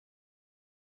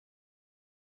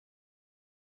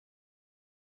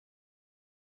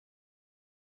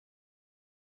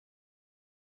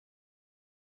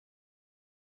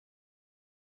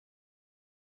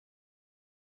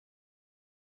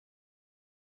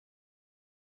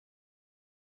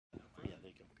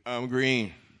I'm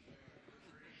green.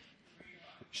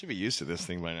 Should be used to this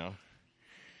thing by now.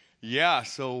 Yeah,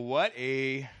 so what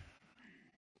a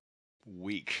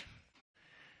week.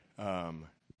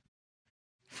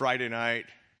 Friday night,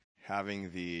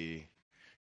 having the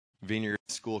Vineyard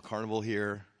School Carnival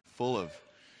here, full of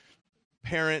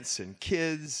parents and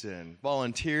kids and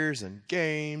volunteers and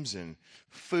games and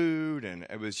food, and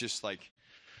it was just like,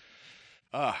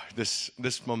 this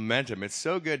momentum. It's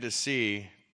so good to see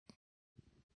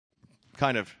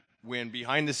kind of when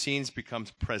behind the scenes becomes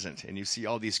present and you see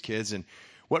all these kids and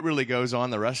what really goes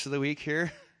on the rest of the week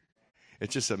here.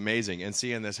 It's just amazing. And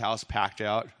seeing this house packed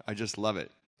out, I just love it.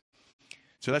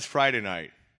 So that's Friday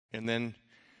night. And then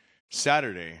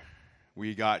Saturday,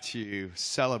 we got to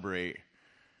celebrate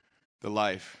the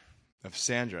life of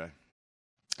Sandra,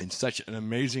 and such an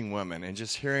amazing woman. And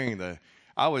just hearing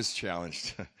I was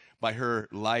challenged by her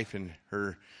life and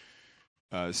her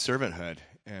servanthood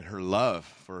and her love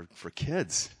for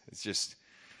kids. It's just,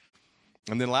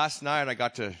 and then last night I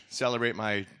got to celebrate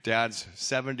my dad's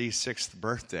 76th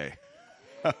birthday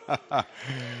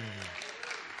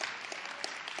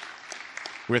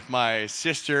with my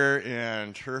sister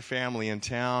and her family in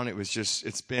town. It was just,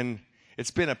 it's been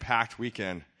a packed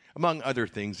weekend, among other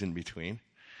things in between.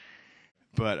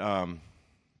 But I'm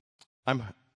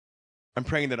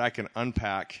praying that I can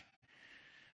unpack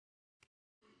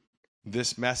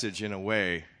this message in a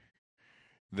way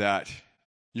that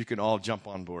you can all jump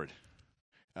on board.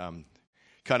 Kind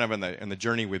of in the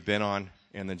journey we've been on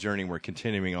and the journey we're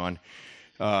continuing on.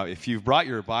 If you've brought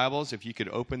your Bibles, if you could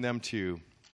open them to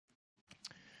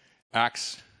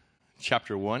Acts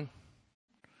chapter 1,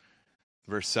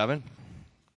 verse 7.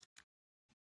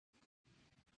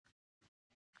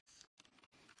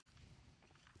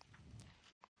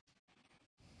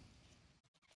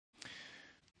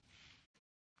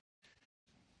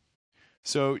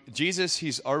 So Jesus,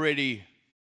 he already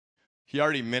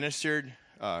ministered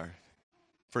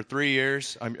for 3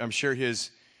 years. I'm sure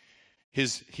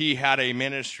he had a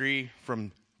ministry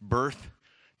from birth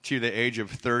to the age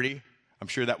of 30. I'm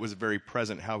sure that was very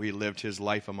present how he lived his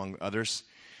life among others.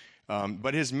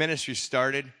 But his ministry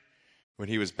started when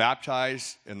he was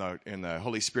baptized and the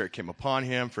Holy Spirit came upon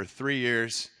him for 3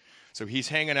 years. So he's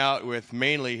hanging out with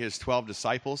mainly his 12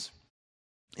 disciples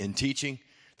and teaching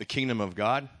the kingdom of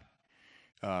God.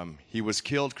 He was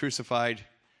killed, crucified,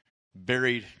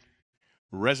 buried,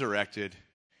 resurrected,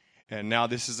 and now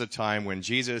this is a time when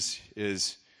Jesus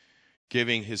is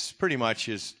giving pretty much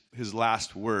his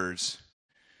last words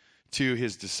to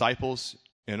his disciples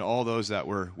and all those that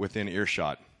were within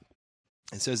earshot.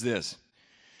 It says this,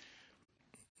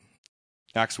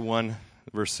 Acts 1,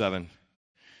 verse 7.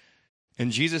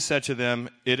 And Jesus said to them,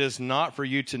 "It is not for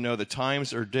you to know the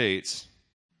times or dates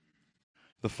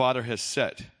the Father has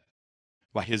set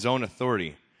by his own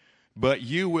authority, but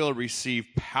you will receive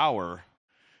power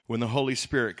when the Holy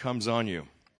Spirit comes on you.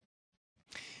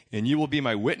 And you will be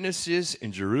my witnesses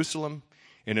in Jerusalem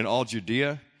and in all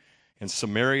Judea and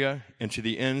Samaria and to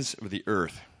the ends of the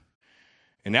earth."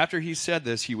 And after he said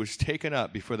this, he was taken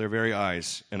up before their very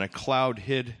eyes, and a cloud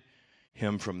hid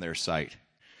him from their sight.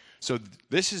 So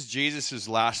this is Jesus'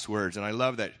 last words, and I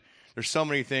love that there's so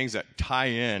many things that tie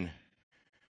in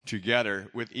together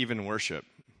with even worship.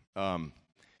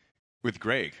 With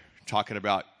Greg, talking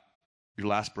about your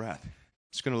last breath.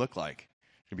 What's it going to look like? Is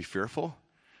it going to be fearful?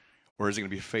 Or is it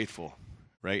going to be faithful?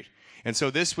 Right? And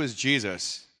so this was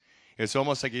Jesus. It's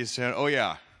almost like he's saying, oh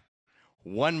yeah,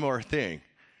 one more thing.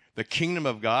 The kingdom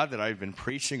of God that I've been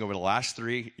preaching over the last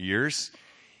 3 years,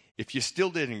 if you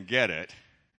still didn't get it,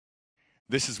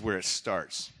 this is where it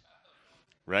starts.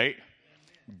 Right?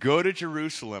 Go to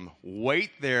Jerusalem. Wait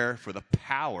there for the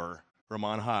power from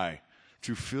on high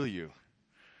to fill you.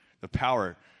 The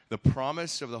power, the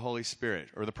promise of the Holy Spirit,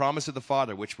 or the promise of the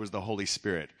Father, which was the Holy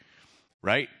Spirit,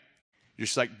 right? You're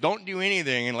just like, don't do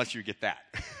anything unless you get that,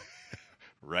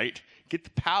 right? Get the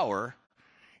power,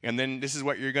 and then this is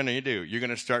what you're going to do. You're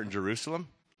going to start in Jerusalem,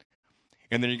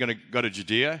 and then you're going to go to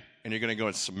Judea, and you're going to go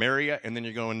in Samaria, and then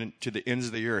you're going to the ends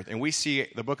of the earth. And we see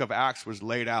the book of Acts was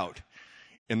laid out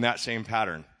in that same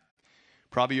pattern,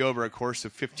 probably over a course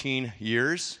of 15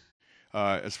 years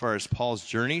as far as Paul's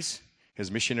journeys. His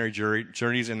missionary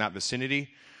journeys in that vicinity.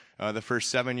 The first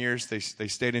 7 years, they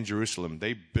stayed in Jerusalem.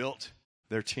 They built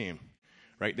their team,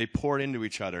 right? They poured into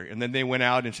each other. And then they went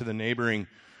out into the neighboring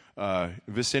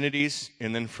vicinities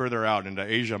and then further out into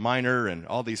Asia Minor and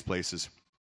all these places.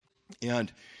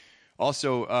 And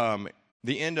also,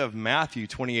 the end of Matthew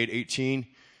 28:18,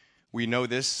 we know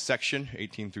this section,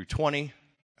 18 through 20.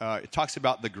 It talks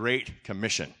about the Great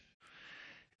Commission.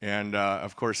 And,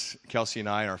 of course, Kelsey and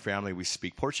I and our family, we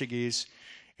speak Portuguese.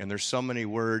 And there's so many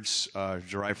words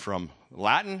derived from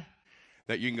Latin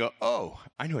that you can go, oh,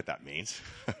 I know what that means.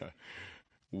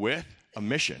 With a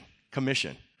mission,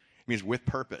 commission. It means with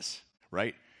purpose,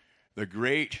 right? The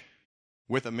great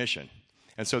with a mission.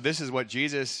 And so this is what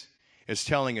Jesus is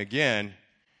telling again,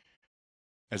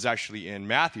 as actually in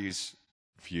Matthew's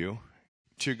view,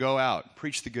 to go out,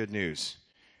 preach the good news.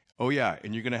 Oh yeah,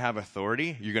 and you're going to have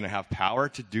authority, you're going to have power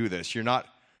to do this. You're not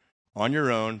on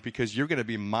your own because you're going to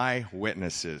be my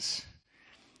witnesses,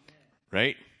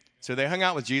 right? So they hung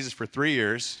out with Jesus for 3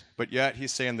 years, but yet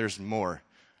he's saying there's more.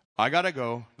 I got to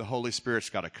go, the Holy Spirit's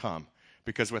got to come,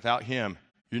 because without him,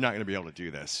 you're not going to be able to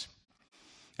do this.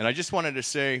 And I just wanted to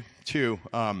say, too,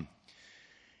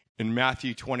 in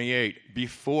Matthew 28,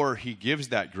 before he gives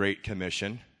that great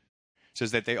commission, it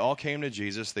says that they all came to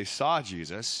Jesus, they saw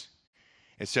Jesus,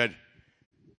 and said,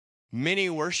 many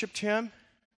worshiped him,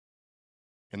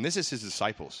 and this is his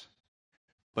disciples,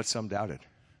 but some doubted.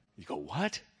 You go,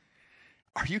 what?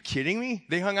 Are you kidding me?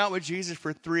 They hung out with Jesus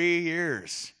for 3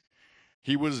 years.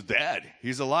 He was dead.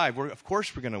 He's alive. Of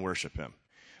course we're going to worship him.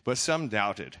 But some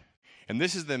doubted. And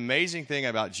this is the amazing thing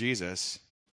about Jesus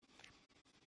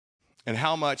and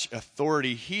how much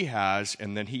authority he has,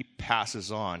 and then he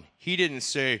passes on. He didn't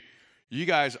say, you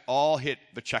guys all hit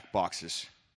the check boxes,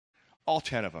 all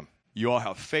 10 of them. You all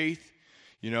have faith,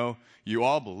 you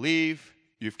all believe,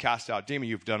 you've cast out demons,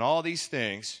 you've done all these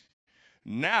things.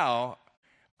 Now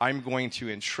I'm going to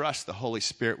entrust the Holy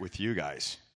Spirit with you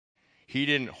guys. He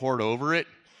didn't hoard over it.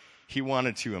 He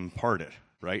wanted to impart it,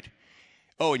 right?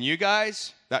 Oh, and you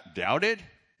guys that doubted,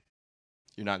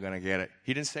 you're not going to get it.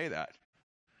 He didn't say that,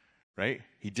 right?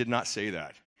 He did not say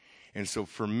that. And so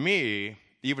for me,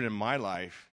 even in my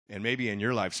life, and maybe in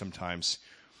your life sometimes,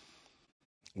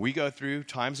 we go through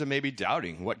times of maybe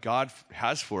doubting what God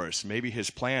has for us, maybe his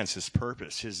plans, his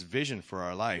purpose, his vision for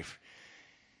our life.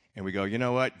 And we go, you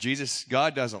know what?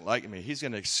 God doesn't like me. He's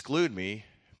going to exclude me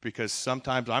because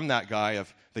sometimes I'm that guy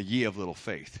of the ye of little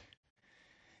faith.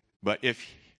 But if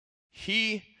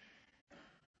he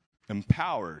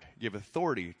empowered, give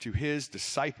authority to his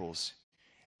disciples,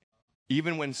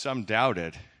 even when some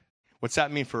doubted, what's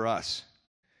that mean for us?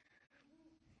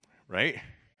 Right?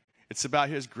 It's about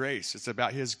his grace. It's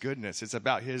about his goodness. It's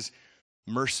about his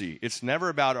mercy. It's never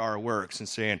about our works and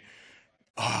saying,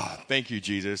 oh, thank you,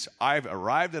 Jesus. I've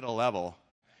arrived at a level,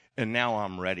 and now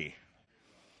I'm ready.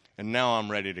 And now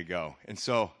I'm ready to go. And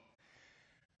so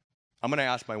I'm going to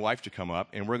ask my wife to come up,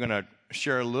 and we're going to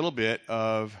share a little bit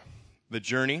of the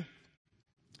journey.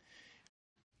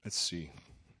 Let's see.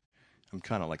 I'm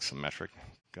kind of like symmetric,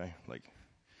 okay? Like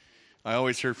I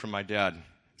always heard from my dad,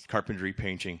 carpentry,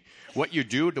 painting. What you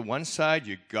do to one side,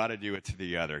 you got to do it to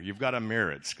the other. You've got to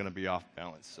mirror it. It's going to be off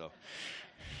balance. So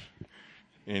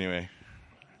anyway,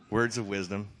 words of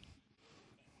wisdom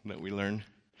that we learned.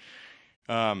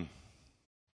 So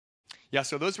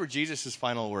those were Jesus'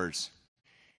 final words.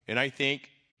 And I think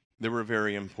they were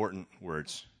very important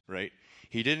words, right?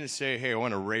 He didn't say, hey, I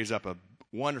want to raise up a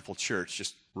wonderful church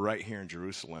just right here in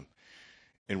Jerusalem,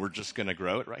 and we're just going to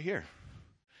grow it right here.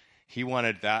 He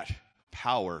wanted that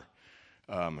power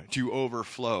to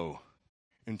overflow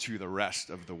into the rest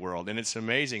of the world. And it's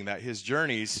amazing that his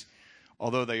journeys,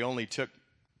 although they only took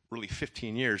really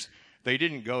 15 years, they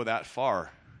didn't go that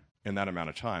far in that amount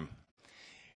of time.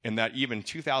 And that even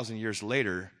 2,000 years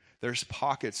later, there's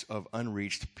pockets of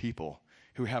unreached people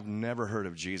who have never heard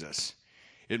of Jesus.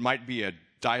 It might be a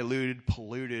diluted,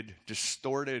 polluted,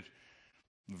 distorted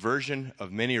version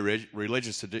of many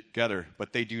religions together,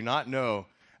 but they do not know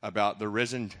about the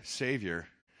risen Savior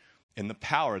and the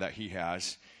power that he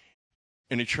has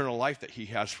and eternal life that he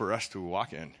has for us to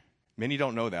walk in. Many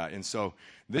don't know that. And so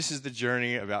this is the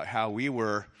journey about how we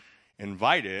were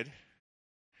invited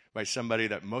by somebody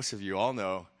that most of you all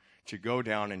know to go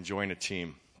down and join a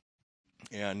team.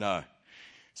 And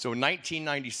so in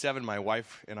 1997, my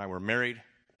wife and I were married.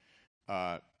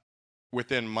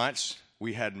 Within months,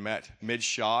 we had met Midge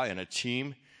Shaw and a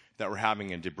team that were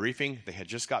having a debriefing. They had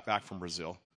just got back from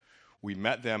Brazil. We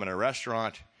met them in a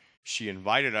restaurant. She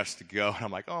invited us to go, and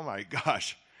I'm like, oh my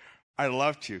gosh, I'd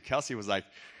love to. Kelsey was like,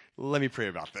 let me pray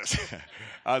about this.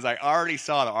 I was like, I already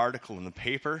saw the article in the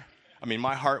paper. I mean,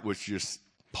 my heart was just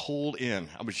pulled in.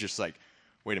 I was just like,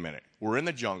 wait a minute. We're in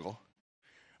the jungle,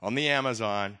 on the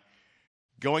Amazon,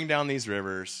 going down these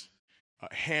rivers,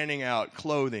 handing out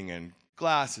clothing and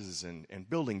glasses and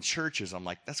building churches. I'm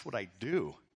like, that's what I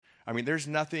do. I mean, there's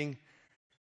nothing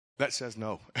that says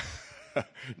no.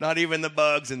 Not even the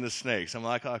bugs and the snakes. I'm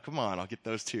like, oh, come on, I'll get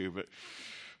those too. But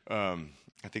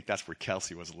I think that's where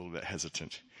Kelsey was a little bit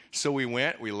hesitant. So we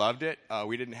went. We loved it.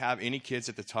 We didn't have any kids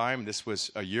at the time. This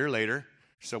was a year later.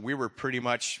 So we were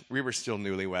still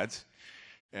newlyweds.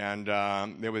 And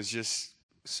it was just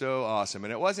so awesome.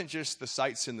 And it wasn't just the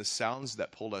sights and the sounds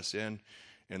that pulled us in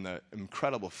and the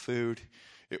incredible food.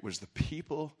 It was the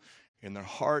people and their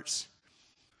hearts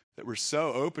that were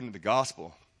so open to the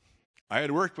gospel. I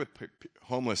had worked with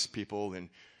homeless people and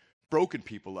broken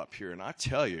people up here, and I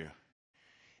tell you,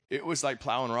 it was like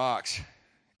plowing rocks.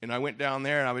 And I went down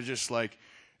there, and I was just like,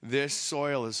 this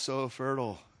soil is so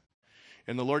fertile.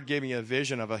 And the Lord gave me a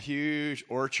vision of a huge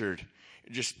orchard,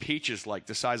 just peaches like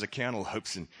the size of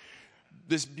cantaloupes, and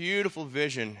this beautiful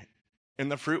vision. And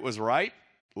the fruit was ripe,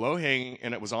 low-hanging,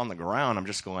 and it was on the ground. I'm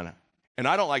just going, and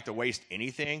I don't like to waste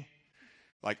anything.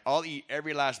 Like, I'll eat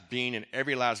every last bean and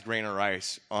every last grain of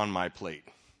rice on my plate.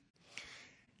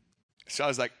 So I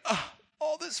was like,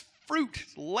 all this fruit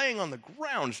is laying on the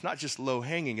ground. It's not just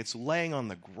low-hanging. It's laying on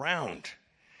the ground.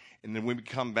 And then when we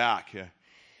come back,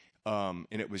 and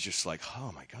it was just like,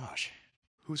 oh, my gosh,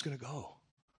 who's going to go?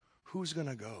 Who's going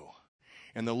to go?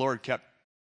 And the Lord kept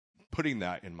putting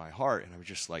that in my heart, and I was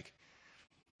just like,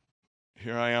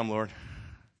 here I am, Lord.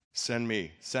 Send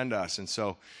me. Send us. And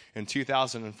so in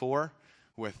 2004,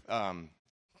 with a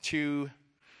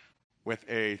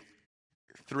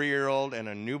 3-year-old and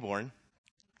a newborn,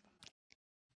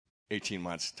 18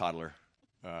 months toddler,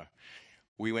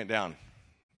 we went down.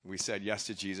 We said yes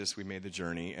to Jesus. We made the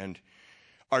journey. And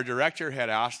our director had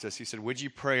asked us, he said, would you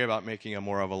pray about making a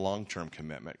more of a long-term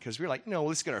commitment? Because we were like, no,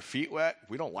 let's get our feet wet. If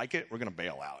we don't like it, we're going to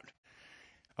bail out.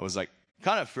 I was like,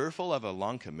 kind of fearful of a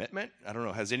long commitment. I don't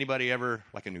know, has anybody ever,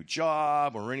 like a new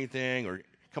job or anything, or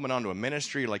coming onto a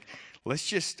ministry, like, let's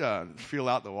just feel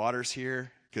out the waters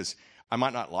here, because I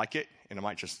might not like it, and I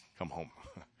might just come home.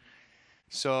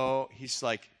 So he's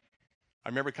like, I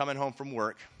remember coming home from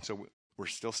work, so we're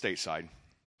still stateside,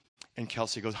 and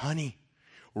Kelsey goes, honey,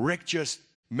 Rick just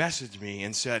messaged me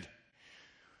and said,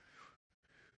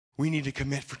 we need to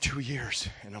commit for 2 years.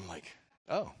 And I'm like,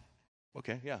 oh,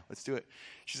 okay, yeah, let's do it.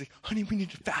 She's like, honey, we need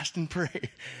to fast and pray.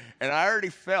 And I already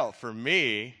felt, for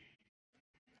me,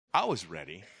 I was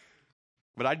ready,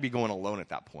 but I'd be going alone at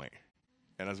that point.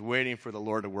 And I was waiting for the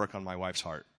Lord to work on my wife's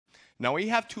heart. Now, we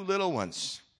have 2 little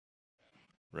ones,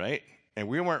 right? And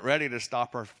we weren't ready to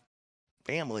stop our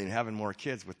family and having more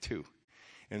kids with 2.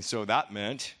 And so that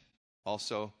meant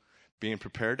also being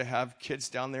prepared to have kids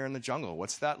down there in the jungle.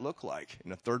 What's that look like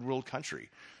in a third world country?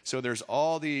 So there's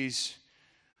all these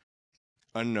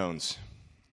unknowns.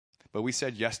 But we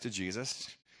said yes to Jesus.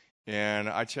 And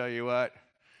I tell you what,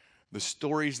 the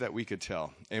stories that we could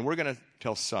tell, and we're going to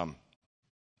tell some.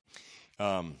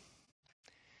 Do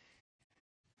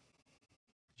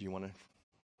you want to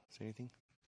say anything?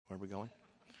 Where are we going?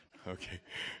 Okay.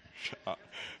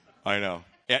 I know.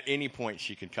 At any point,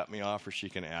 she can cut me off or she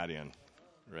can add in,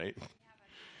 right?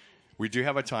 We do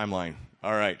have a timeline.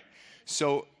 All right.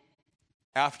 So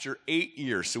after 8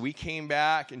 years, so we came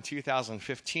back in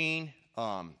 2015,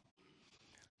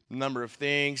 number of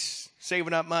things,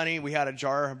 saving up money. We had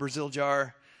a Brazil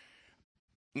jar.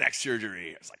 Neck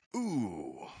surgery. It's like,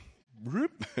 ooh,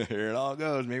 here it all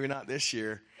goes. Maybe not this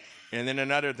year. And then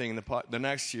another thing, the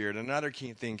next year, another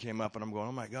key thing came up, and I'm going,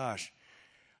 oh my gosh.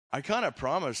 I kind of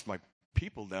promised my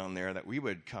people down there that we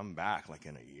would come back like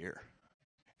in a year.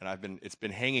 And it's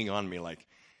been hanging on me, like,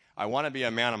 I want to be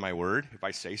a man of my word. If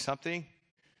I say something,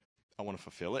 I want to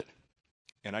fulfill it.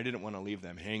 And I didn't want to leave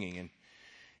them hanging. And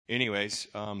anyways,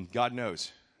 God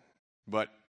knows. But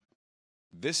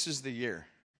this is the year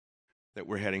that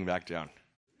we're heading back down.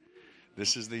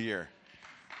 This is the year.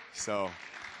 So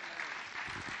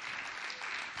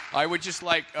I would just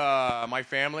like my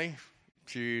family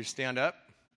to stand up.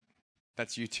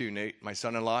 That's you too, Nate, my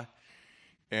son-in-law.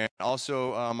 And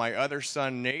also my other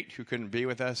son, Nate, who couldn't be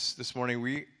with us this morning.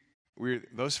 We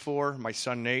those 4, my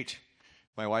son, Nate,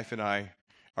 my wife, and I,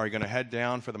 are going to head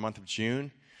down for the month of June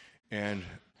and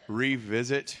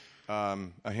revisit a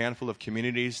handful of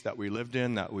communities that we lived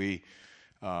in, that we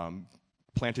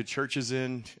planted churches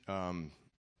in. We're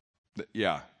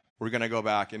going to go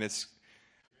back, and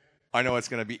I know it's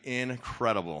going to be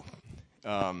incredible.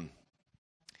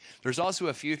 There's also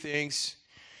a few things.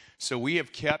 So we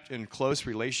have kept in close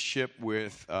relationship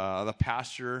with the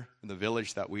pastor in the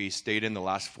village that we stayed in the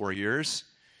last 4 years.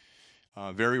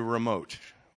 Very remote,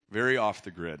 very off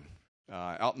the grid,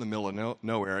 out in the middle of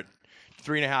nowhere.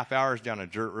 3.5 hours down a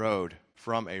dirt road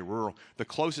from a rural. The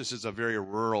closest is a very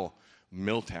rural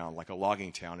mill town, like a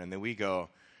logging town. And then we go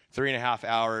 3.5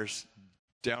 hours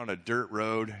down a dirt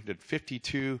road, did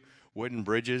 52 wooden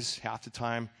bridges. Half the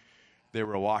time they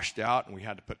were washed out, and we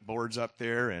had to put boards up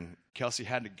there, and Kelsey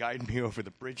had to guide me over the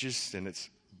bridges, and it's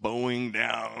bowing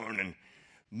down, and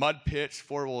mud pits,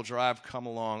 4-wheel drive, come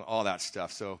along, all that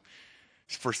stuff. So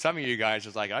For some of you guys,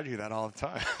 it's like, I do that all the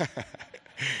time.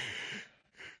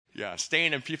 Yeah,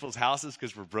 staying in people's houses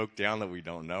because we're broke down that we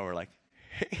don't know. We're like,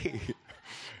 hey.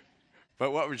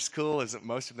 But what was cool is that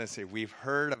most of them say, we've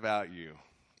heard about you.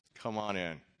 Come on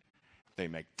in. They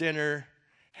make dinner,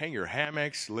 hang your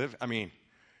hammocks, live. I mean,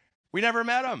 we never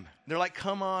met them. They're like,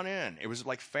 come on in. It was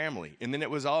like family. And then it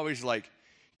was always like,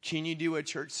 can you do a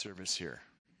church service here?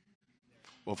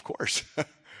 Well, of course.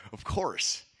 Of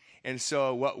course. And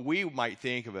so what we might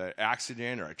think of an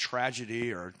accident or a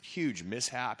tragedy or a huge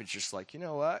mishap, it's just like, you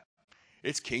know what?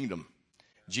 It's kingdom.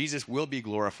 Jesus will be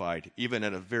glorified even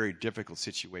in a very difficult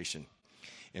situation.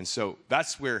 And so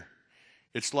that's where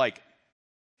it's like,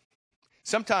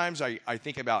 sometimes I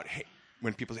think about, hey,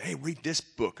 when people say, hey, read this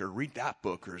book or read that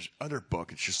book or other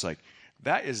book, it's just like,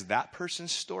 that is that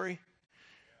person's story.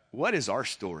 What is our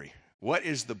story? What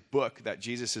is the book that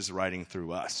Jesus is writing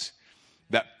through us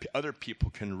that other people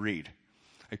can read?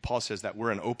 Like Paul says that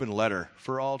we're an open letter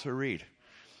for all to read,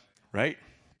 right?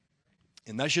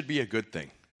 And that should be a good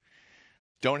thing.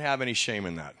 Don't have any shame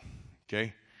in that,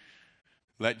 okay?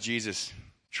 Let Jesus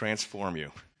transform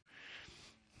you.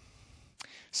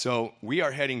 So we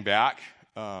are heading back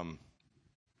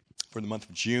for the month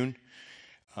of June.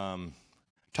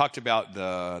 Talked about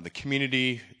the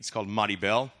community. It's called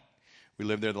Maribel. We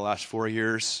lived there the last 4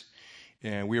 years,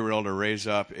 and we were able to raise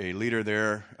up a leader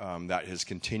there that has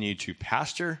continued to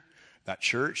pastor that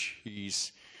church.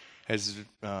 He's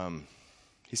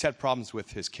had problems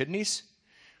with his kidneys,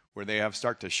 where they have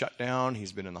start to shut down.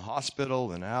 He's been in the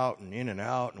hospital and out and in and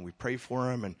out, and we pray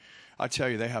for him. And I tell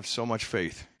you, they have so much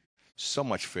faith,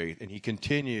 and he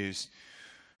continues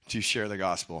to share the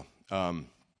gospel.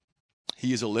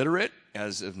 He is illiterate,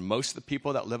 as of most of the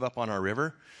people that live up on our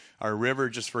river. Our river,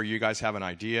 just for you guys have an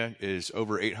idea, is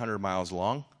over 800 miles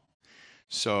long.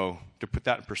 So to put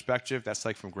that in perspective, that's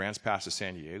like from Grants Pass to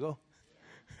San Diego.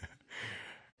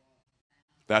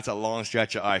 That's a long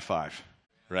stretch of I-5,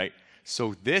 right?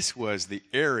 So this was the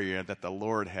area that the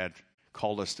Lord had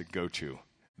called us to go to,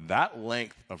 that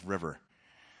length of river.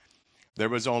 There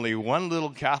was only one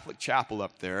little Catholic chapel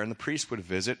up there, and the priest would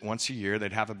visit once a year.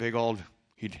 They'd have a big old,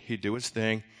 he'd do his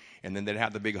thing, and then they'd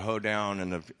have the big hoedown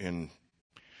and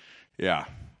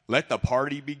let the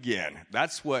party begin.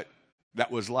 That's what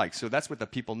that was like. So that's what the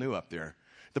people knew up there.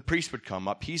 The priest would come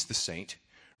up. He's the saint,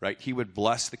 right? He would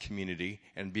bless the community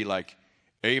and be like,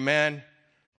 amen,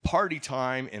 party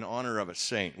time in honor of a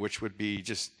saint, which would be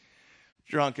just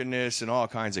drunkenness and all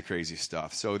kinds of crazy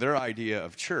stuff. So their idea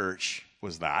of church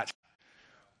was that.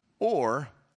 Or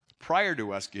prior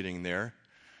to us getting there,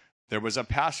 there was a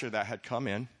pastor that had come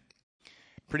in,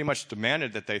 pretty much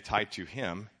demanded that they tie to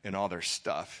him and all their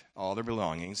stuff, all their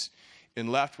belongings,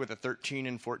 and left with a 13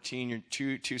 and 14,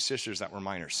 two sisters that were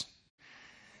minors.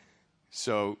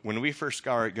 So when we first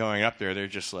started going up there, they're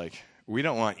just like, we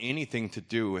don't want anything to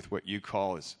do with what you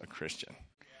call as a Christian.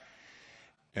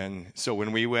 And so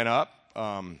when we went up,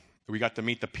 we got to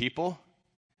meet the people,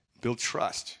 build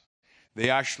trust. They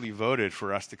actually voted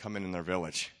for us to come in their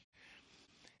village.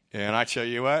 And I tell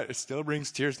you what, it still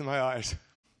brings tears to my eyes.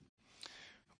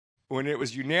 When it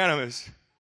was unanimous,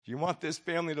 do you want this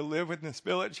family to live in this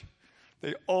village?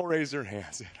 They all raised their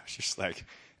hands. And I was just like,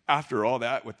 after all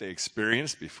that, what they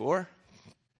experienced before.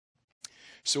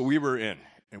 So we were in,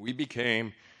 and we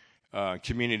became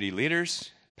community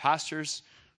leaders, pastors,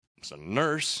 a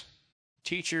nurse,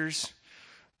 teachers,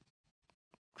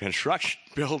 construction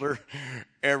builder,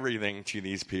 everything to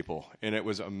these people. And it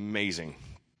was amazing.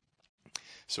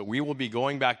 So we will be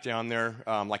going back down there.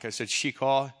 Like I said,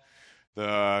 Shikal,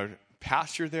 the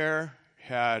pastor there,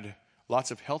 had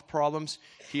lots of health problems.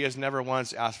 He has never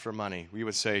once asked for money. We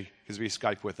would say, because we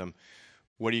Skype with him,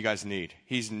 what do you guys need?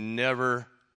 He's never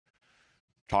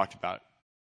talked about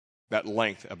that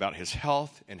length about his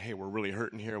health and, hey, we're really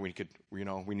hurting here. We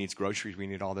need groceries. We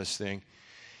need all this thing.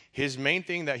 His main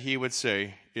thing that he would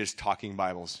say is talking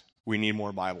Bibles. We need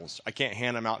more Bibles. I can't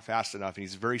hand them out fast enough. And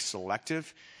he's very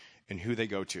selective in who they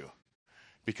go to,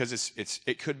 because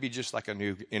it could be just like a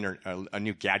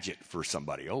new gadget for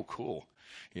somebody. Oh, cool,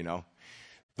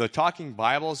 The talking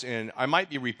Bibles, and I might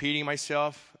be repeating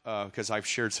myself because I've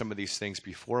shared some of these things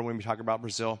before when we talk about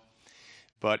Brazil,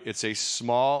 but it's a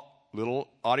small little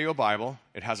audio Bible.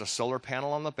 It has a solar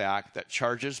panel on the back that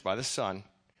charges by the sun.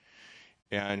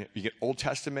 And you get Old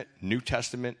Testament, New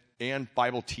Testament, and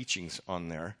Bible teachings on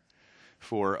there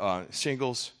for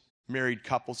singles, married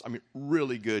couples. I mean,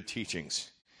 really good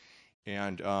teachings.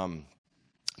 And I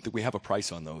think we have a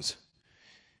price on those.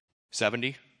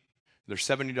 $70. They're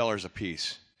 $70 a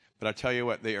piece. But I tell you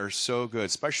what, they are so good,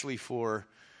 especially for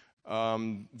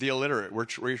the illiterate.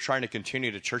 We're trying to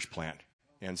continue to church plant.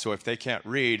 And so if they can't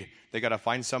read, they got to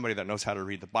find somebody that knows how to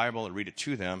read the Bible and read it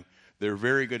to them. They're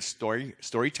very good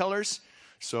storytellers,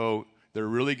 so they're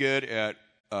really good at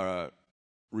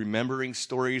remembering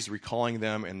stories, recalling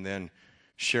them, and then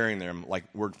sharing them like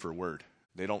word for word.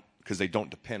 Because they don't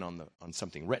depend on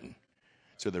something written.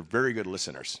 So they're very good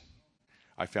listeners.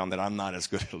 I found that I'm not as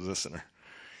good a listener.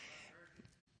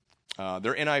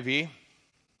 Their NIV,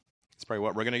 it's probably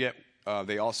what we're going to get.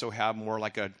 They also have more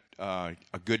like a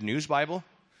Good News Bible.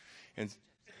 And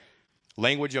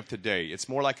language of today, it's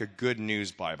more like a Good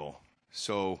News Bible.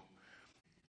 So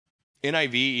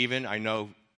NIV even, I know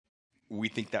we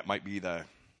think that might be the,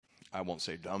 I won't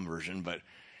say dumb version, but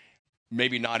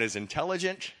maybe not as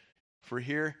intelligent for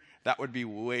here. That would be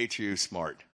way too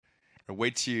smart, or way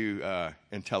too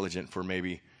intelligent for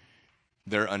maybe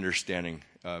their understanding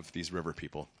of these river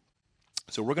people.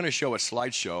 So we're going to show a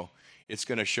slideshow. It's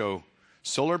going to show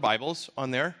solar Bibles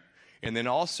on there. And then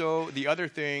also the other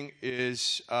thing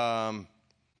is a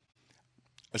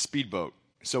speedboat.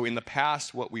 So in the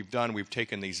past, what we've done, we've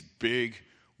taken these big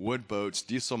wood boats,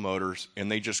 diesel motors,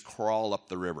 and they just crawl up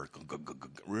the river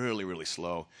really, really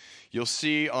slow. You'll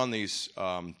see on these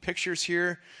pictures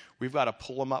here, we've got to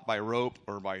pull them up by rope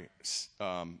or by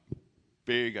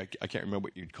big, I can't remember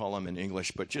what you'd call them in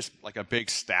English, but just like a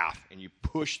big staff, and you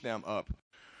push them up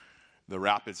the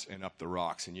rapids and up the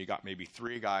rocks. And you got maybe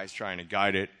 3 guys trying to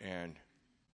guide it, and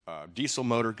diesel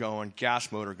motor going,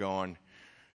 gas motor going.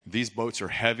 These boats are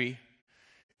heavy,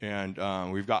 and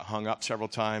we've got hung up several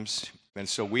times. And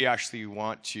so we actually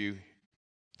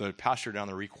the pastor down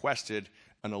there requested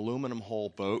an aluminum hull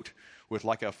boat with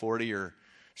like a 40 or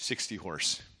 60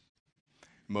 horse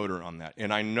motor on that.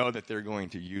 And I know that they're going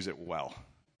to use it well.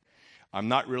 I'm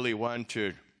not really one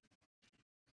to,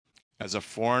 as a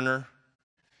foreigner,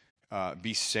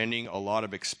 be sending a lot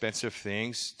of expensive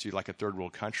things to like a third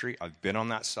world country. I've been on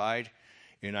that side,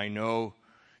 and I know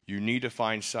you need to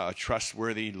find a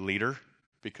trustworthy leader,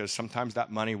 because sometimes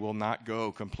that money will not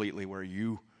go completely where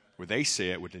they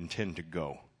say it would intend to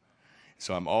go.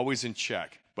 So I'm always in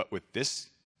check. But with this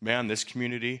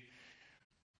community,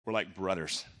 we're like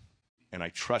brothers, and I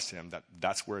trust him that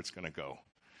that's where it's going to go.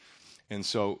 And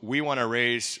so we want to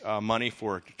raise money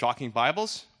for Talking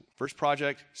Bibles. First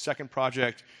project. Second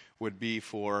project would be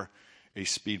for a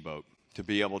speedboat to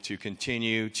be able to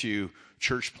continue to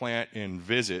church plant and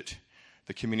visit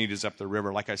the communities up the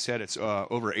river. Like I said, it's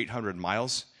over 800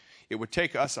 miles. It would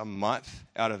take us a month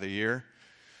out of the year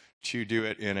to do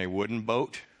it in a wooden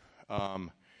boat.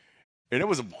 And it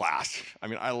was a blast. I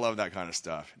mean, I love that kind of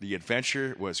stuff. The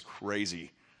adventure was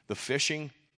crazy. The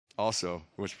fishing also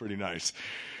was pretty nice.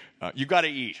 You got to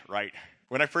eat, right?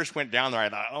 When I first went down there, I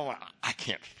thought, oh, I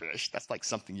can't fish. That's like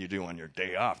something you do on your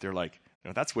day off. They're like,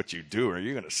 no, that's what you do, or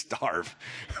you're going to starve.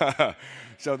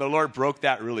 So the Lord broke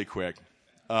that really quick.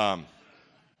 Yeah.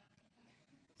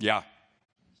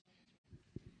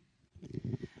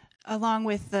 Along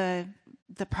with the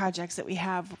projects that we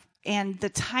have, and the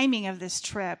timing of this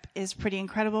trip is pretty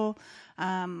incredible.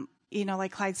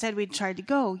 Like Clyde said, we tried to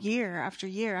go year after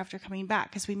coming back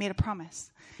because we made a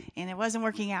promise, and it wasn't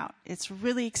working out. It's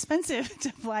really expensive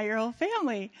to fly your whole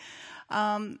family.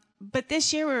 But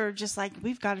this year we were just like,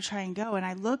 we've got to try and go. And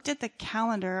I looked at the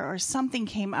calendar, or something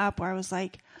came up where I was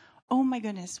like, oh my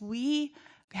goodness, we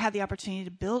had the opportunity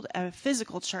to build a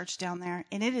physical church down there,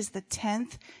 and it is the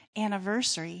 10th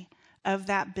anniversary of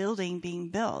that building being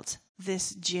built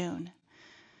this June.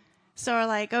 So we're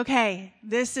like, okay,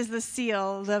 this is the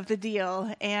seal of the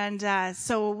deal. And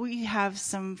so we have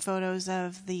some photos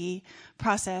of the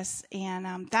process,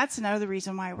 and that's another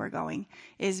reason why we're going,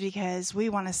 is because we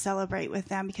want to celebrate with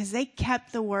them, because they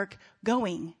kept the work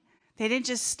going. They didn't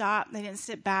just stop. They didn't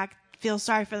sit back, feel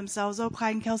sorry for themselves. Oh,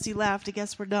 Clyde and Kelsey left. I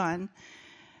guess we're done.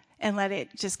 And let it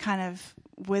just kind of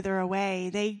wither away.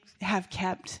 They have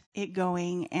kept it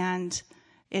going, and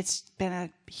it's been a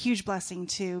huge blessing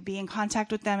to be in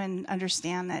contact with them and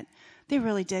understand that they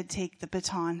really did take the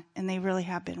baton, and they really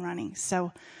have been running.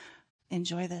 So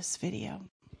enjoy this video.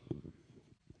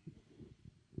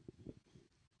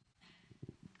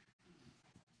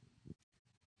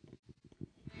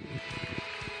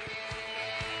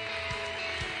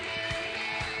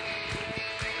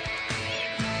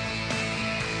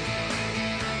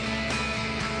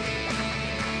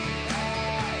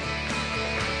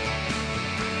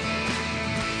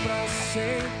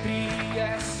 Sempre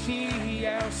és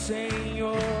fiel,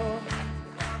 Senhor.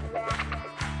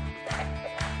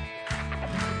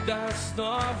 Das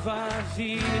nova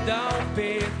vida ao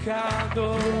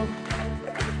pecador.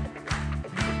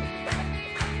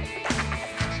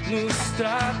 Nos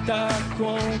trata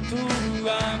com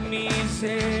tua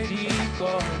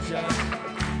misericórdia.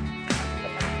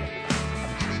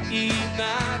 e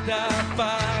nada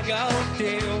apaga o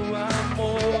teu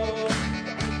amor.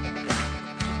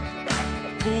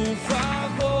 Por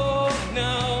favor,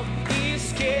 não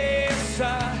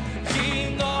esqueça de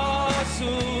nós,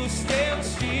 os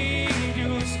teus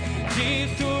filhos, de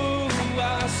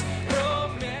tuas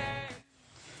promessas.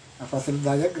 A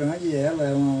facilidade é grande, ela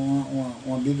é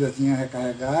uma bíbliazinha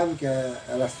recarregável, que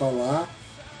ela é solar.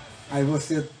 Aí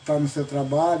você está no seu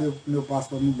trabalho, eu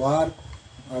passo no barco,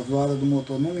 a zoada do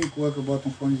motor não me encoa, que eu boto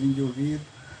um fonezinho de ouvido.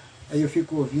 Aí eu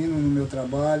fico ouvindo no meu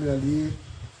trabalho ali.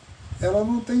 Ela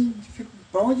não tem dificuldade.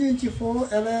 Para onde a gente for,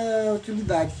 ela é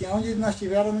utilidade. Que onde nós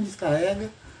estiver, ela não descarrega,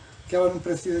 que ela não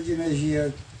precisa de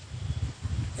energia,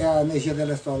 a energia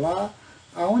dela é solar.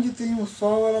 Aonde tem o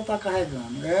sol, ela está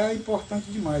carregando. É importante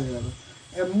demais ela.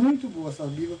 É muito boa essa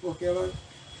Bíblia, porque ela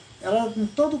em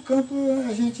todo canto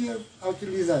a gente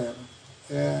utiliza ela.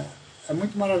 É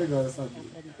muito maravilhosa essa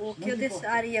Bíblia. O que eu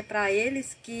deixaria para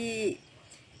eles, que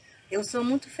eu sou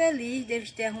muito feliz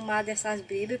deles terem arrumado essas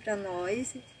Bíblias para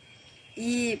nós.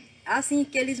 E assim,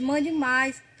 que eles mandem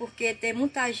mais, porque tem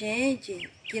muita gente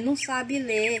que não sabe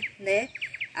ler, né?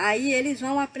 Aí eles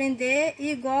vão aprender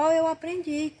igual eu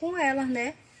aprendi com elas,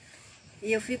 né?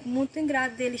 E eu fico muito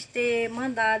ingrata deles ter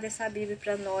mandado essa Bíblia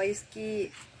para nós,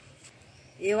 que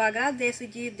eu agradeço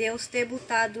de Deus ter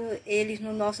botado eles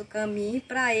no nosso caminho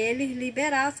para eles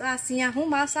liberar, assim,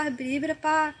 arrumar essas Bíblias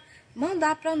para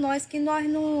mandar para nós, que nós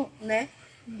não, né?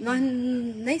 Nós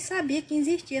nem sabia que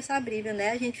existia essa Bíblia, né?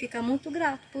 A gente fica muito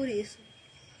grato por isso.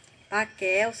 Para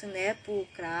Kelsey, né? Para o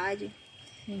Clyde,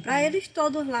 para eles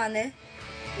todos lá, né?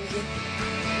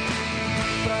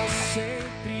 Para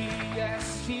sempre és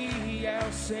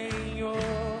fiel, Senhor.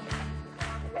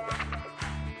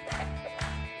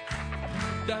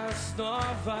 Das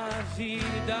nova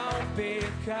vida ao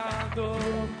pecado.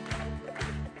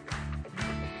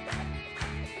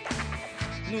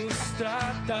 Nos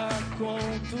trata com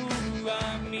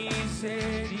tua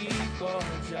misericórdia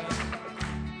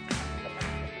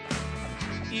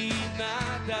e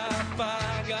nada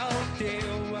apaga o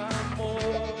teu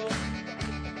amor.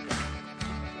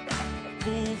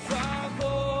 Por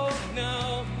favor,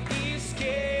 não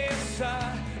esqueça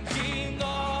de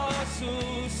nós,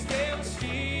 os teus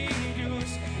filhos,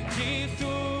 de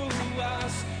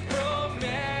tuas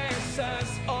promessas,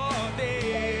 ó Deus.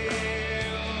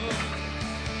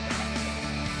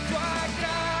 Tua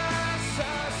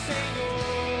graça,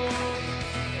 Senhor,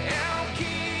 é o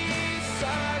que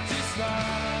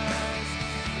satisfaz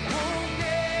o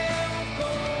meu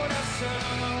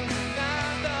coração,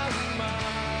 nada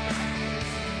mais.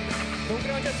 Tão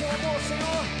grande é teu amor,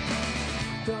 Senhor.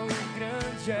 Tão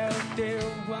grande é o teu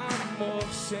amor,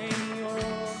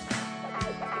 Senhor.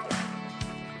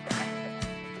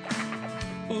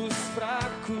 Os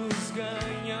fracos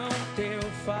ganham teu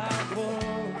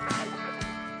favor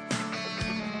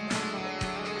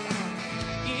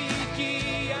e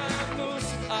guia-nos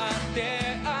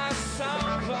até a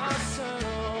salvação.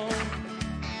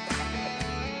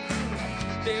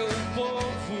 Teu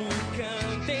povo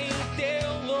canta em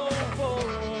teu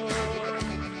louvor.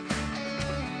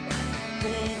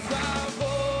 Por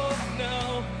favor, não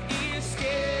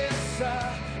esqueça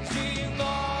de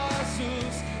nós,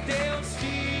 os teus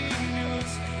filhos,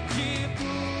 de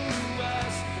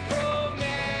tuas promessas.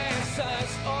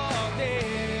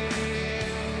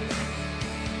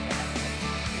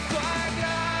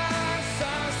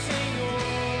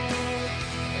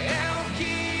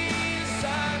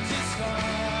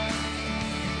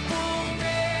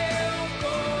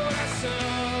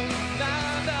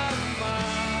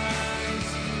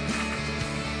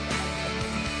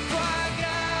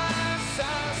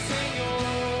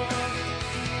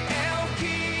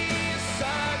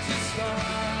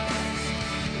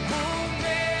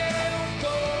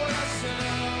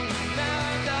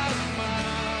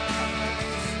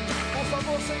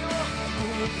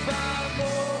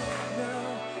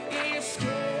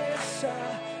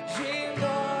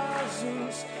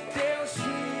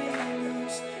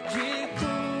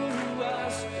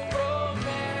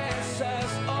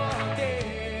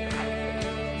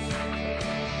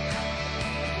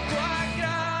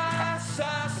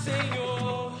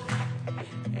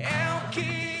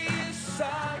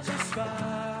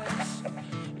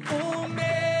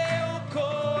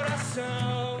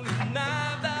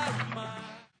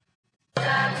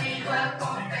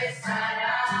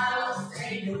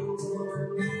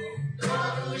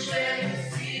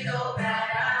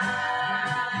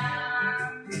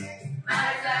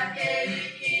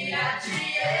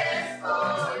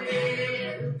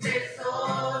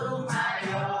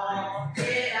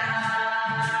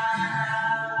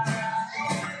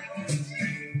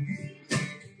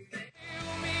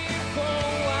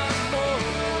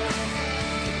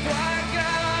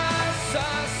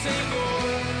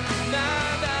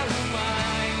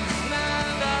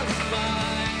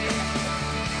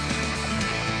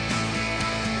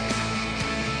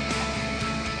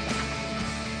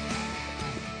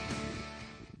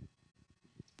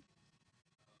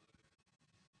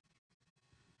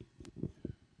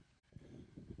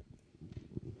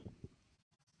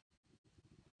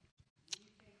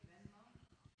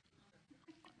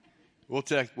 We'll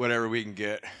take whatever we can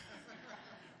get.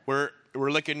 We're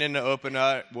looking into opening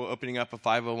up a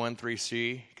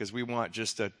 501(c) because we want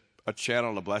just a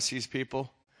channel to bless these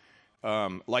people.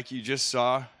 Like you just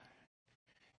saw,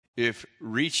 if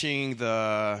reaching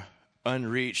the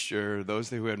unreached or those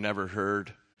who have never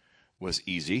heard was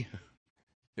easy,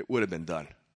 it would have been done.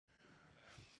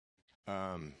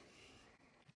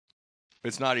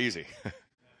 It's not easy.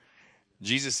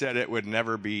 Jesus said it would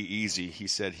never be easy. He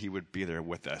said he would be there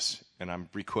with us. And I'm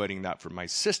re-quoting that from my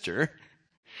sister,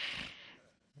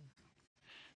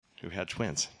 who had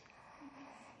twins.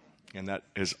 And that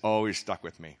has always stuck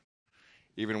with me,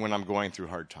 even when I'm going through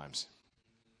hard times.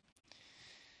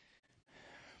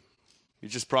 He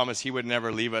just promised he would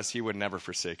never leave us. He would never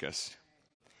forsake us.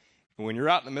 And when you're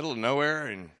out in the middle of nowhere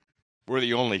and we're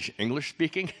the only English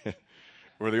speaking,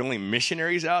 we're the only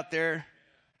missionaries out there,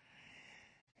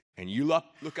 and you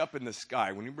look up in the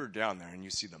sky, when you were down there and you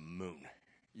see the moon,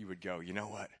 you would go, you know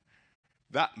what?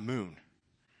 That moon,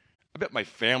 I bet my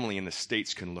family in the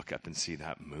States can look up and see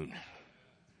that moon.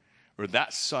 Or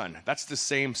that sun, that's the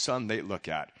same sun they look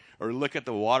at. Or look at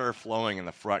the water flowing in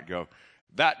the front, go,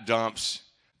 that dumps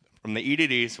from the E to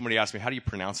D. Somebody asked me, how do you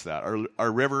pronounce that?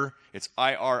 Our river, it's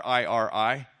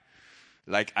I-R-I-R-I.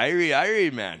 Like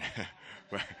Irie, man.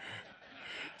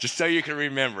 Just so you can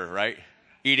remember, right?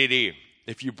 E to D.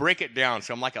 If you break it down,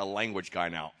 so I'm like a language guy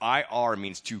now. I-R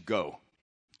means to go.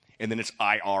 And then it's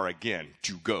I-R again,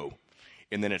 to go.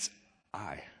 And then it's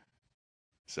I.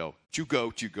 So, to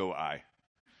go, I.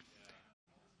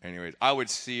 Anyways, I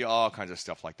would see all kinds of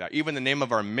stuff like that. Even the name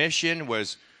of our mission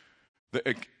was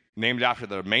named after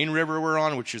the main river we're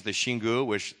on, which is the Xingu,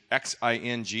 which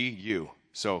Xingu.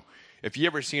 So, if you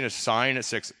ever seen a sign that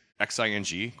says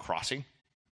Xing, crossing,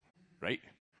 right?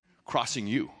 Crossing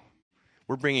you.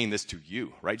 We're bringing this to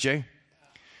you, right, Jay?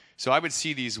 So I would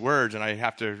see these words, and I'd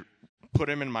have to put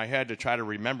them in my head to try to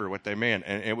remember what they meant.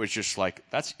 And it was just like,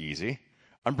 that's easy.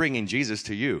 I'm bringing Jesus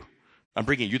to you. I'm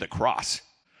bringing you the cross.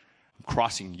 I'm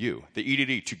crossing you. The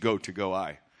E to go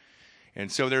I.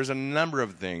 And so there's a number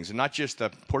of things, and not just the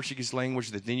Portuguese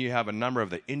language, but then you have a number of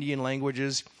the Indian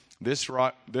languages. This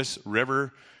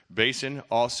river basin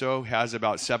also has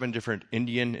about 7 different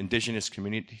indigenous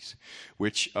communities,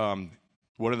 which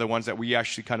one of the ones that we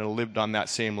actually kind of lived on that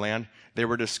same land. They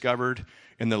were discovered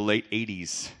in the late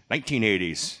 80s,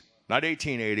 1980s, not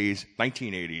 1880s,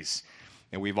 1980s.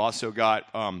 And we've also got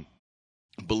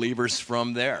believers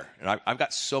from there. And I've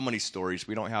got so many stories.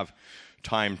 We don't have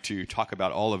time to talk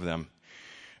about all of them.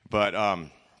 But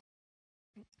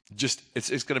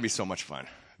it's going to be so much fun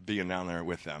being down there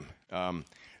with them.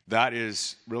 That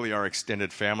is really our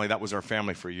extended family. That was our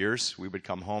family for years. We would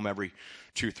come home every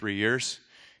 2-3 years.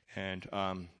 And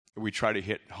we try to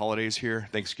hit holidays here,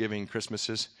 Thanksgiving,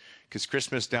 Christmases. Because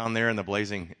Christmas down there in the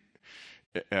blazing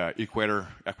equatorial,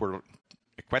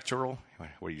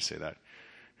 what do you say that?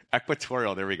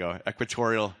 Equatorial, there we go.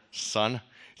 Equatorial sun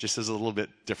just is a little bit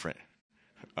different.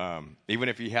 Even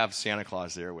if you have Santa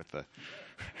Claus there with the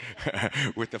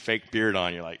with the fake beard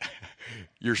on, you're like,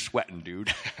 you're sweating,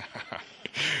 dude.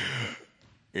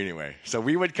 Anyway, so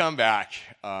we would come back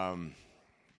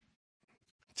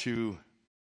to,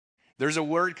 there's a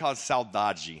word called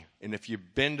saudade. And if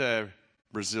you've been to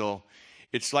Brazil,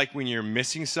 it's like when you're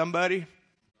missing somebody,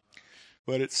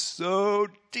 but it's so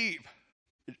deep,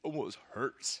 it almost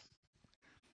hurts.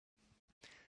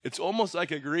 It's almost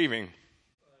like a grieving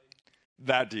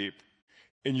that deep.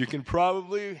 And you can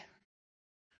probably,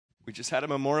 we just had a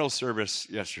memorial service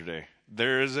yesterday.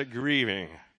 There is a grieving.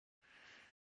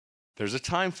 There's a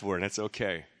time for it, and it's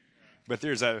okay. But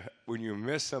when you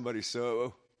miss somebody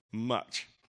so much.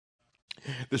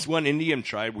 This one Indian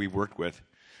tribe we worked with,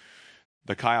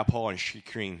 the Kayapó and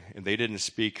Shikrin, and they didn't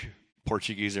speak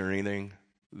Portuguese or anything.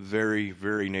 Very,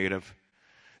 very native.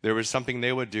 There was something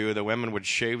they would do. The women would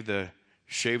shave the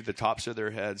tops of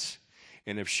their heads,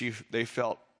 and if they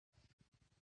felt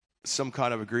some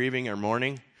kind of a grieving or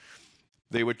mourning,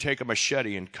 they would take a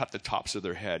machete and cut the tops of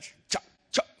their heads. Chop,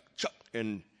 chop, chop,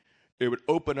 and it would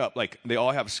open up, like they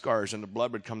all have scars, and the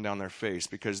blood would come down their face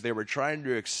because they were trying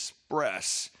to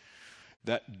express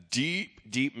that deep,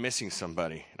 deep missing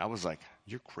somebody. And I was like,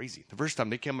 you're crazy. The first time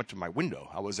they came up to my window,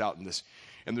 I was out in this,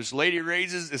 and this lady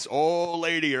raises, this old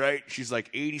lady, right? She's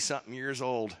like 80-something years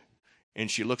old, and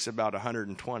she looks about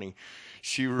 120.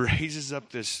 She raises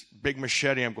up this big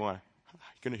machete. I'm going, you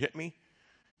going to hit me?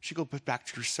 She go put back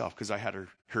to herself because I had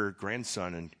her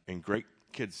grandson and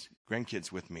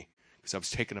grandkids with me because I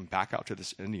was taking them back out to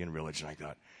this Indian village, and I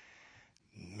thought,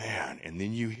 man. And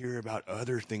then you hear about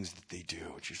other things that they do.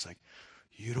 And she's like,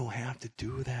 you don't have to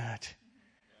do that.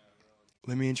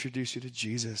 Let me introduce you to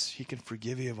Jesus. He can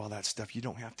forgive you of all that stuff. You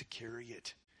don't have to carry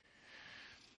it.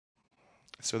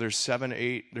 So there's 7,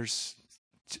 8, there's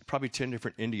probably 10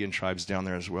 different Indian tribes down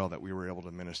there as well that we were able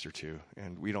to minister to.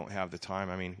 And we don't have the time.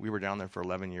 I mean, we were down there for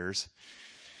 11 years.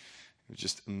 It was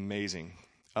just amazing.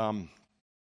 One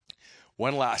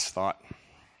last thought.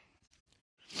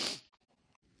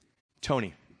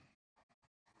 Tony,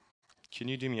 can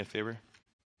you do me a favor?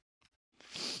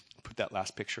 Put that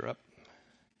last picture up.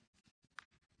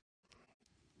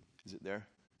 Is it there?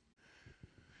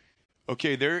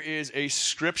 Okay, there is a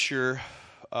scripture.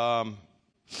 Paul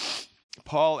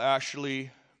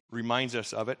actually reminds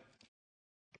us of it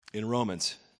in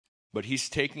Romans. But he's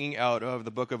taking out of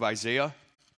the book of Isaiah,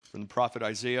 from the prophet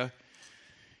Isaiah.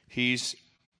 He's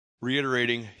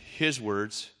reiterating his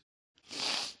words.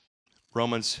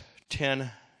 Romans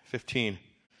 10:15.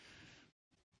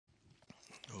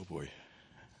 Oh boy,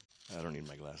 I don't need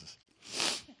my glasses.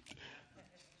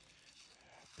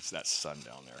 It's that sun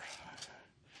down there.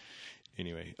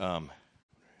 Anyway,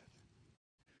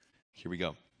 here we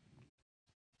go.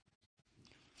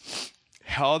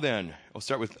 How then? I'll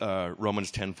start with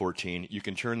Romans 10:14. You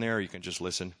can turn there, or you can just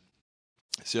listen.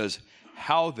 It says,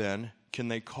 how then can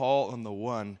they call on the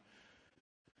one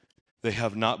they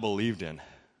have not believed in?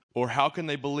 Or how can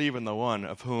they believe in the one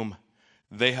of whom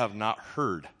they have not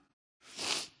heard?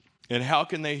 And how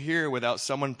can they hear without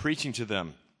someone preaching to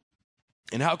them?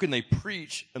 And how can they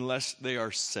preach unless they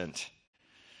are sent?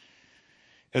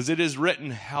 As it is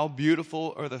written, how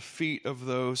beautiful are the feet of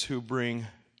those who bring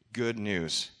good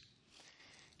news.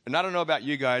 And I don't know about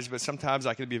you guys, but sometimes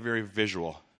I can be very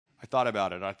visual. I thought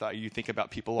about it. I thought you think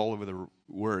about people all over the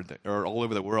world, or all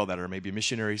over the world that are maybe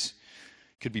missionaries,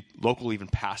 could be local, even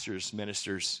pastors,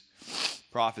 ministers,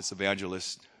 prophets,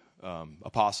 evangelists,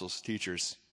 apostles,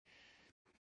 teachers.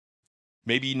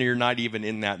 Maybe you're not even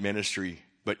in that ministry,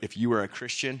 but if you are a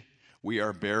Christian, we are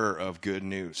a bearer of good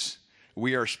news.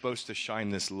 We are supposed to shine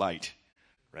this light,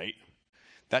 right?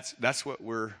 That's what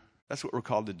we're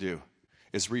called to do,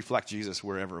 is reflect Jesus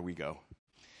wherever we go.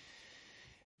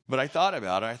 But I thought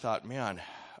about it. I thought, man,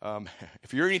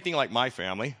 if you're anything like my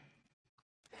family,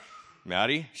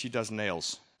 Maddie, she does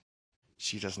nails.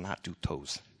 She does not do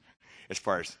toes. As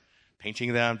far as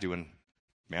painting them, doing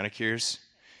manicures.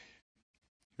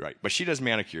 Right, but she does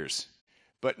manicures.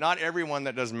 But not everyone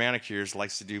that does manicures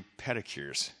likes to do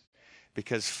pedicures.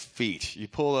 Because feet, you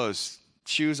pull those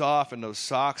shoes off and those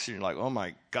socks, and you're like, oh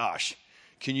my gosh,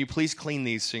 can you please clean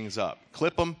these things up?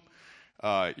 Clip them.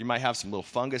 You might have some little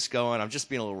fungus going. I'm just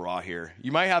being a little raw here.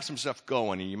 You might have some stuff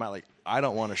going, and you might I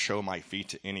don't want to show my feet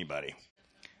to anybody.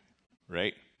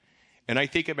 Right? And I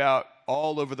think about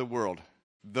all over the world,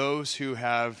 those who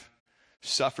have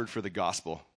suffered for the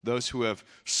gospel, those who have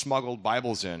smuggled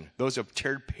Bibles in, those who have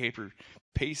teared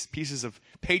pieces of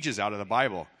pages out of the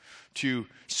Bible to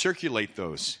circulate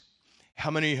those.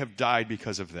 How many have died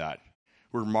because of that?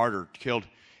 Were martyred, killed.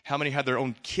 How many had their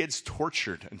own kids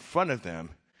tortured in front of them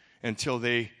until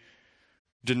they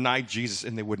denied Jesus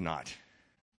and they would not?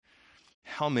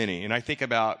 How many? And when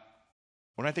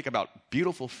I think about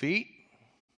beautiful feet,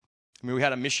 I mean, we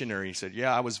had a missionary, he said,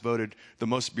 yeah, I was voted the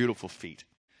most beautiful feet.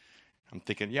 I'm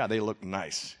thinking, yeah, they look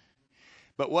nice.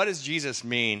 But what does Jesus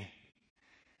mean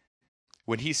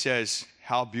when he says,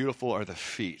 how beautiful are the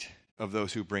feet of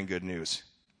those who bring good news?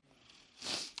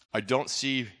 I don't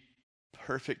see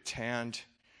perfect tanned,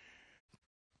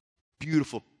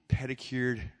 beautiful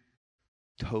pedicured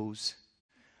toes.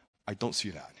 I don't see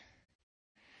that.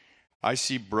 I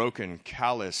see broken,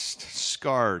 calloused,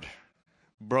 scarred,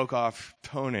 broke off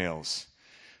toenails,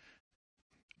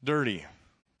 dirty,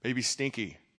 maybe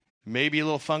stinky, maybe a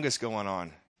little fungus going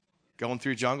on. Going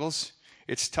through jungles,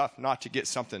 it's tough not to get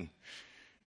something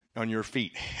on your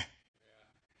feet.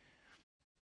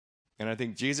 And I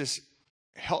think Jesus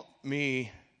helped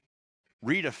me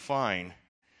redefine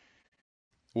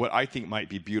what I think might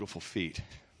be beautiful feet.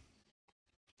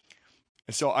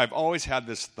 And so I've always had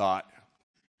this thought,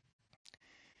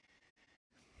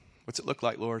 what's it look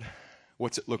like, Lord?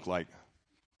 What's it look like?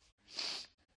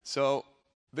 So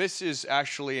this is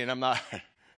actually,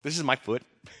 this is my foot.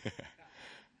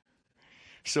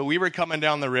 So we were coming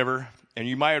down the river, and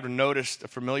you might have noticed a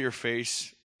familiar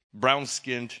face,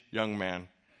 brown-skinned young man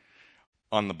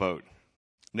on the boat.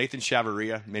 Nathan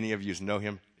Chavarria, many of you know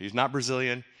him. He's not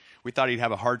Brazilian. We thought he'd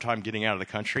have a hard time getting out of the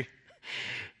country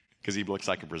because he looks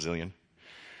like a Brazilian,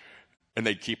 and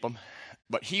they'd keep him.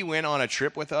 But he went on a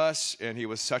trip with us, and he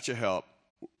was such a help,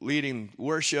 leading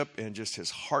worship and just his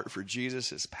heart for Jesus,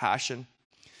 his passion.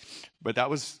 But that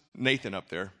was Nathan up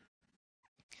there.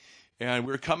 And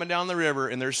we were coming down the river,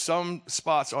 and there's some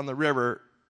spots on the river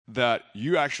that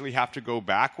you actually have to go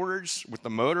backwards with the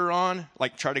motor on,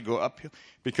 like try to go uphill,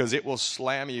 because it will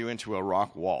slam you into a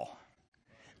rock wall,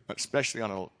 especially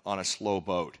on a slow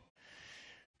boat.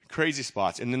 Crazy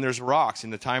spots. And then there's rocks in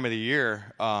the time of the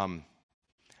year.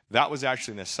 That was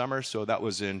actually in the summer, so that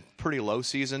was in pretty low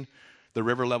season. The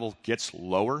river level gets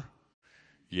lower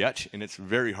yet, and it's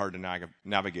very hard to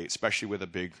navigate, especially with a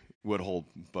big woodhull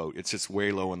boat. It's just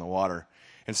way low in the water.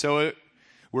 And so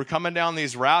we're coming down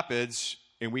these rapids,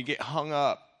 and we get hung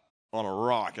up on a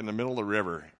rock in the middle of the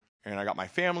river. And I got my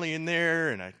family in there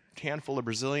and a handful of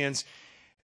Brazilians,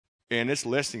 and it's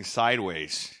listing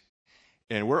sideways.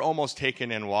 And we're almost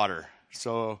taking in water.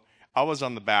 So I was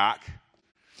on the back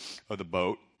of the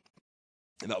boat,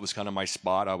 and that was kind of my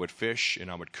spot. I would fish,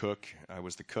 and I would cook. I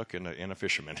was the cook and a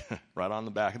fisherman right on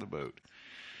the back of the boat.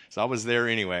 So I was there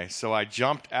anyway. So I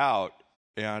jumped out,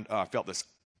 and felt this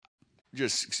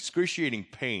just excruciating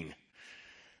pain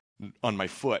on my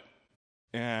foot.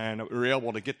 And we were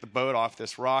able to get the boat off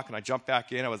this rock, and I jumped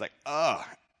back in. I was like,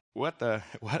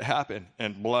 what happened?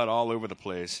 And blood all over the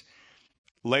place.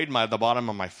 Laid the bottom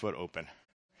of my foot open.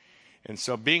 And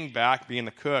so being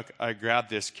the cook, I grabbed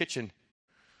this kitchen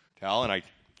towel, and I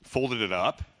folded it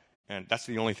up. And that's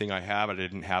the only thing I have. I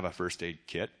didn't have a first aid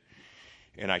kit.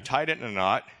 And I tied it in a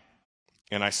knot,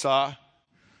 and I saw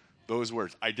those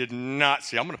words. I did not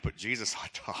say, I'm going to put Jesus on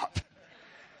top.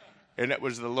 And it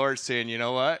was the Lord saying, you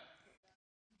know what?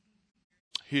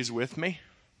 He's with me.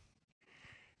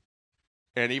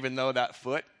 And even though that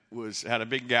foot had a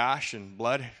big gash and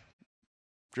blood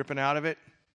dripping out of it,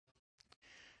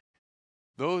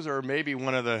 those are maybe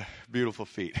one of the beautiful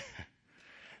feet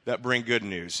that bring good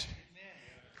news.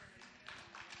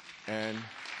 And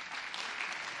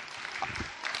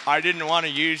I didn't want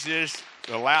to use this.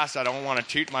 I don't want to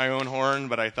toot my own horn,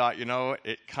 but I thought,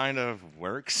 it kind of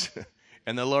works.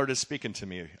 And the Lord is speaking to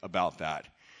me about that.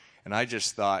 And I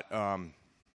just thought,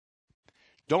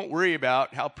 don't worry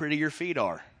about how pretty your feet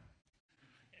are,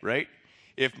 right?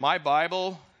 If my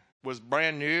Bible was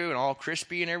brand new and all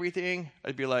crispy and everything,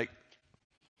 I'd be like,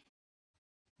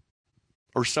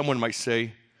 or someone might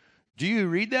say, do you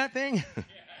read that thing?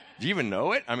 Do you even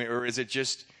know it? Or is it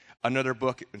just another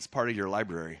book? It's part of your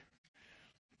library,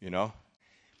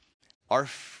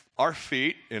 Our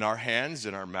feet and our hands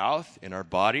and our mouth and our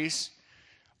bodies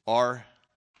are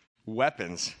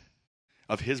weapons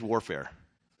of his warfare,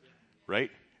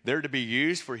 right? They're to be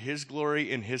used for his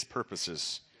glory and his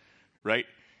purposes, right?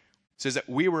 It says that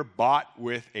we were bought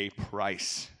with a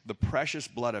price, the precious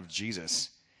blood of Jesus.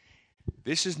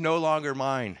 This is no longer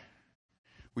mine.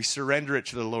 We surrender it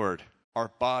to the Lord,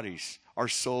 our bodies, our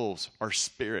souls, our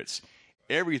spirits,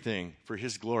 everything for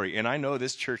his glory. And I know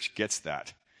this church gets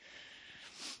that.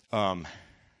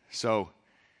 So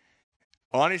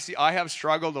honestly, I have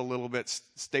struggled a little bit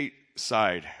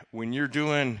stateside. When you're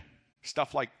doing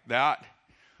stuff like that,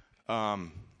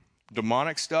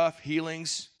 demonic stuff,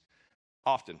 healings,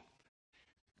 often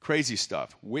crazy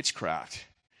stuff, witchcraft,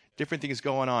 different things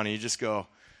going on, and you just go,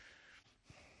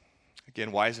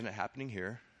 again, why isn't it happening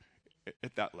here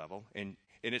at that level? And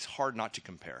it's hard not to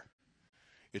compare.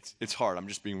 It's hard. I'm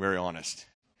just being very honest.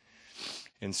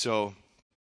 And so,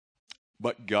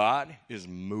 but God is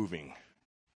moving.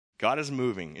 God is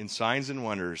moving in signs and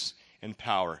wonders and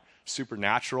power,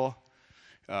 supernatural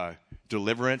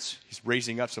deliverance. He's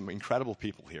raising up some incredible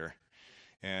people here.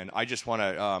 And I just want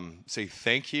to say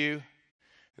thank you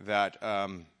that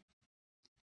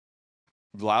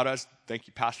allowed us. Thank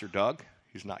you, Pastor Doug.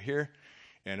 He's not here.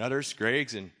 And others,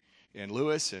 Greg's and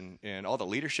Lewis and all the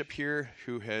leadership here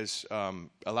who has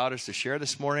allowed us to share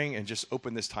this morning and just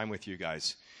open this time with you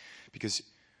guys. Because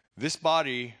this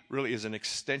body really is an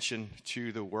extension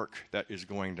to the work that is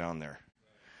going down there.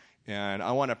 And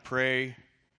I want to pray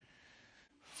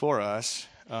for us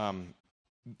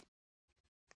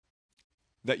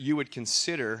that you would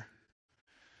consider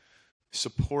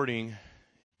supporting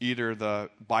either the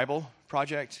Bible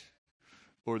project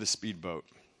or the speedboat.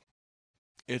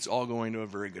 It's all going to a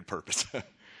very good purpose.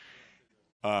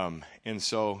 And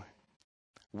so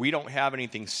we don't have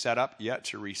anything set up yet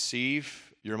to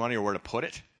receive your money or where to put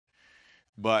it,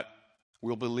 but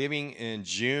we'll be leaving in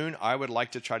June. I would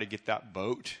like to try to get that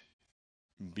boat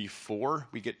before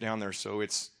we get down there so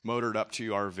it's motored up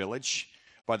to our village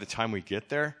by the time we get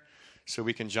there, so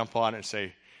we can jump on and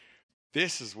say,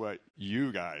 this is what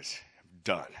you guys have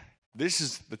done. This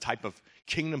is the type of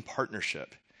kingdom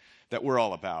partnership that we're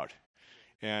all about.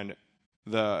 And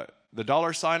the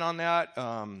dollar sign on that,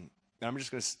 I'm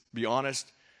just going to be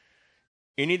honest,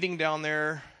 anything down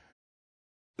there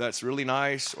that's really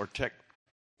nice or tech,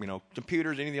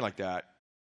 computers, anything like that,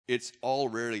 it's all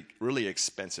really, really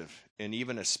expensive. And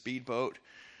even a speedboat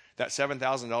that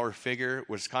 $7,000 figure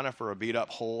was kind of for a beat-up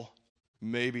hole,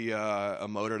 maybe a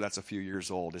motor that's a few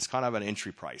years old. It's kind of an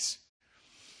entry price,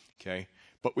 okay?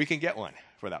 But we can get one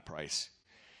for that price.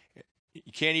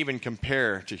 You can't even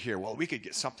compare to here. Well, we could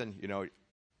get something,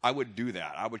 I would do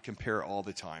that. I would compare all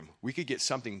the time. We could get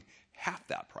something half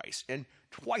that price and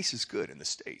twice as good in the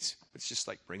States. It's just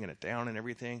like bringing it down and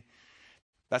everything.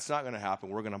 That's not going to happen.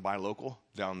 We're going to buy local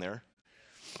down there.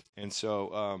 And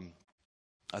so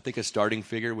I think a starting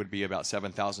figure would be about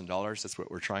 $7,000. That's what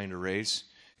we're trying to raise.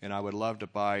 And I would love to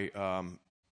buy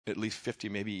at least 50,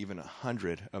 maybe even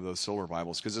 100 of those solar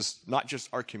Bibles, because it's not just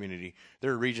our community.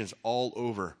 There are regions all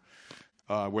over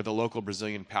where the local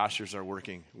Brazilian pastors are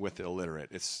working with the illiterate.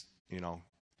 It's,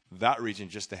 that region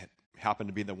just happened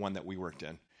to be the one that we worked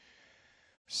in.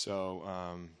 So,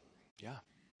 yeah.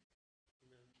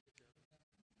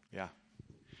 Yeah.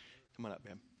 Come on up,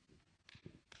 man.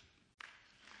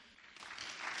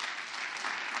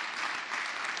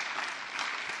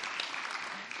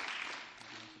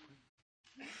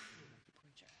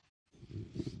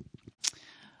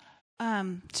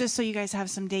 Just so you guys have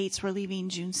some dates, we're leaving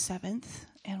June 7th,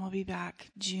 and we'll be back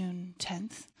June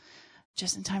 10th,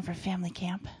 just in time for family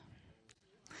camp.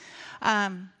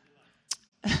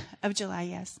 Of July,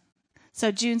 yes.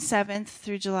 So June 7th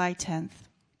through July 10th.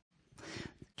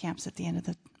 Camp's at the end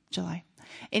of July.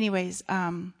 Anyways,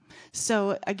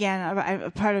 so again, a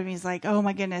part of me is like, oh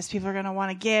my goodness, people are going to want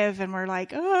to give, and we're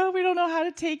like, oh, we don't know how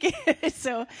to take it.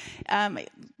 So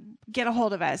get a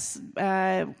hold of us.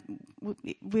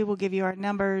 We will give you our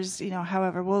numbers,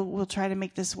 however, we'll try to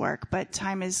make this work, but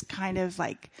time is kind of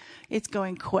like, it's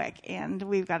going quick, and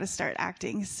we've got to start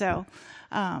acting. So,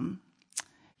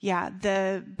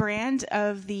 the brand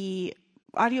of the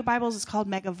audio Bibles is called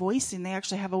Mega Voice, and they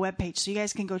actually have a webpage, so you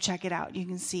guys can go check it out. You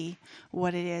can see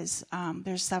what it is.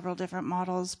 There's several different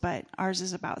models, but ours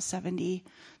is about $70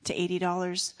 to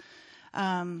 $80.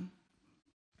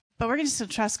 But we're just going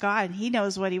to trust God. He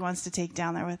knows what he wants to take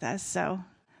down there with us. So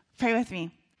pray with me.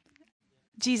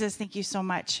 Jesus, thank you so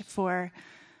much for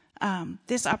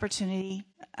this opportunity.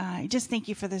 I just thank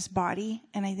you for this body,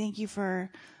 and I thank you for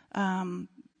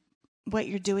what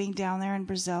you're doing down there in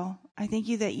Brazil. I thank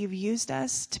you that you've used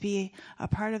us to be a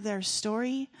part of their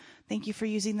story. Thank you for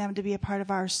using them to be a part of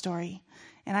our story.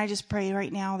 And I just pray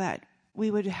right now that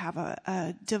we would have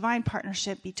a divine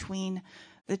partnership between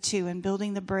the two and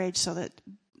building the bridge so that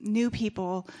new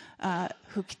people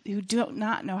who do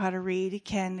not know how to read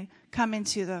can come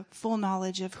into the full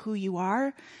knowledge of who you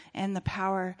are and the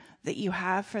power that you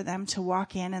have for them to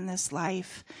walk in this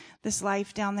life. This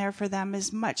life down there for them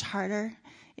is much harder.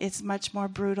 It's much more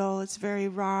brutal. It's very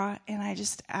raw. And I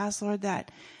just ask, Lord, that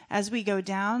as we go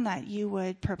down, that you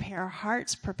would prepare our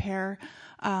hearts, prepare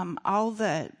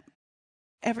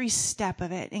every step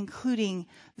of it, including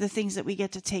the things that we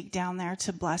get to take down there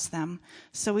to bless them.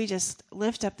 So we just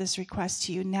lift up this request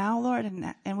to you now, Lord,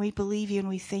 and we believe you and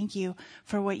we thank you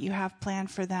for what you have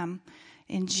planned for them.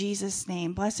 In Jesus'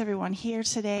 name, bless everyone here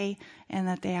today and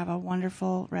that they have a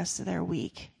wonderful rest of their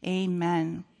week.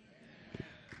 Amen.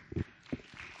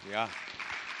 Yeah.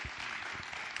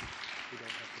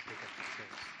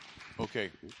 Okay.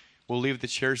 We'll leave the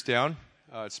chairs down.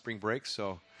 It's spring break,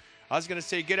 so I was going to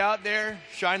say, get out there,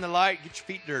 shine the light, get your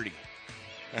feet dirty.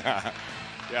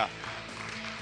 Yeah.